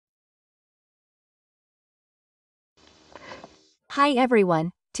Hi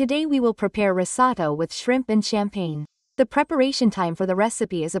everyone, today we will prepare risotto with shrimp and champagne. The preparation time for the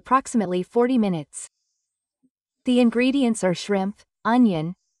recipe is approximately 40 minutes. The ingredients are shrimp,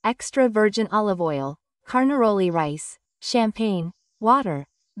 onion, extra virgin olive oil, Carnaroli rice, champagne, water,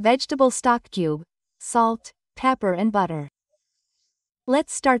 vegetable stock cube, salt, pepper and butter.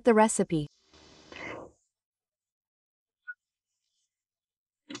 Let's start the recipe.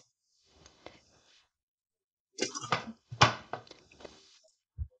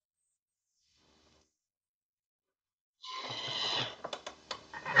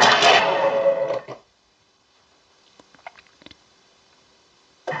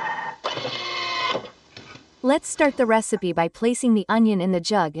 Let's start the recipe by placing the onion in the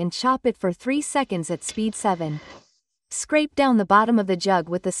jug and chop it for 3 seconds at speed 7. Scrape down the bottom of the jug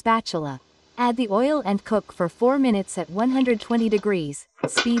with the spatula. Add the oil and cook for 4 minutes at 120 degrees,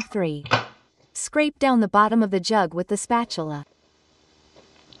 speed 3. Scrape down the bottom of the jug with the spatula.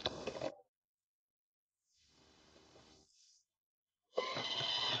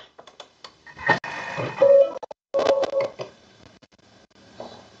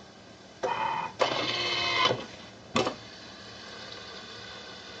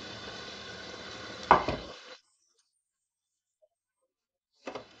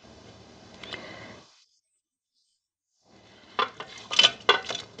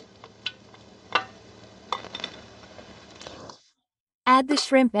 Add the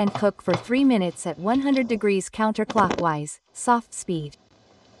shrimp and cook for 3 minutes at 100 degrees counterclockwise, soft speed.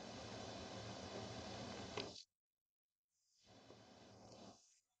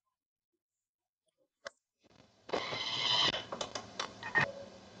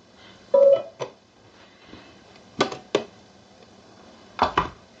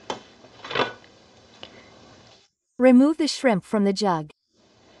 Remove the shrimp from the jug.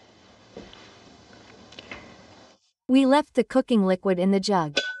 We left the cooking liquid in the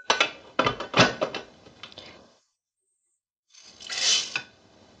jug.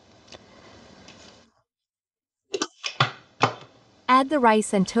 Add the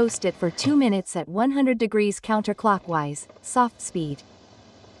rice and toast it for 2 minutes at 100 degrees counterclockwise, soft speed.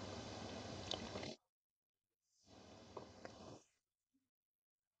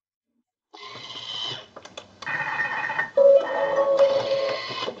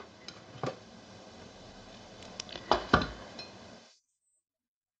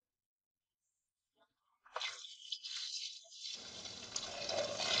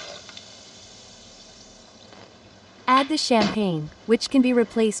 Add the champagne, which can be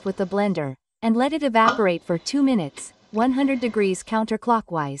replaced with the blender, and let it evaporate for 2 minutes, 100 degrees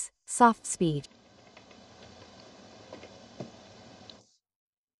counterclockwise, soft speed.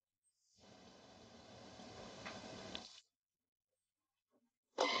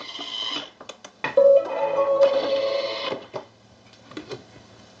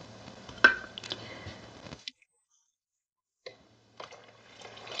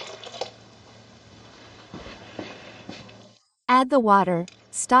 Add the water,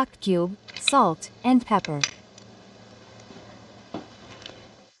 stock cube, salt, and pepper.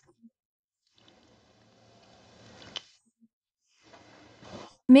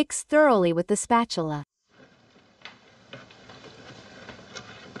 Mix thoroughly with the spatula.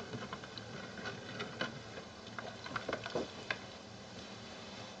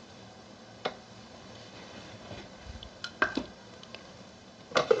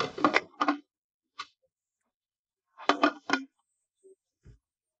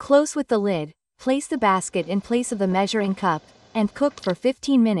 Close with the lid, place the basket in place of the measuring cup, and cook for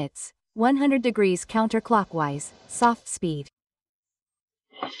 15 minutes, 100 degrees counterclockwise, soft speed.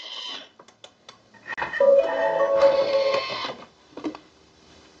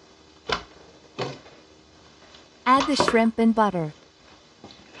 Add the shrimp and butter.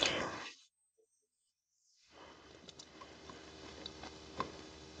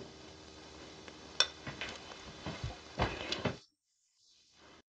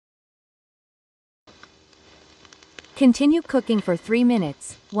 Continue cooking for 3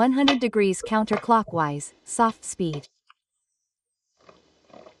 minutes, 100 degrees counterclockwise, soft speed.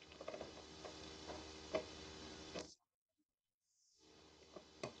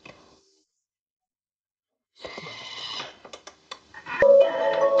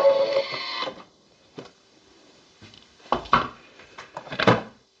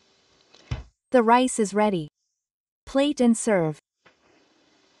 The rice is ready. Plate and serve.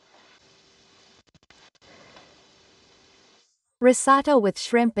 Risotto with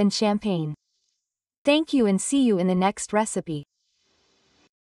shrimp and champagne. Thank you and see you in the next recipe.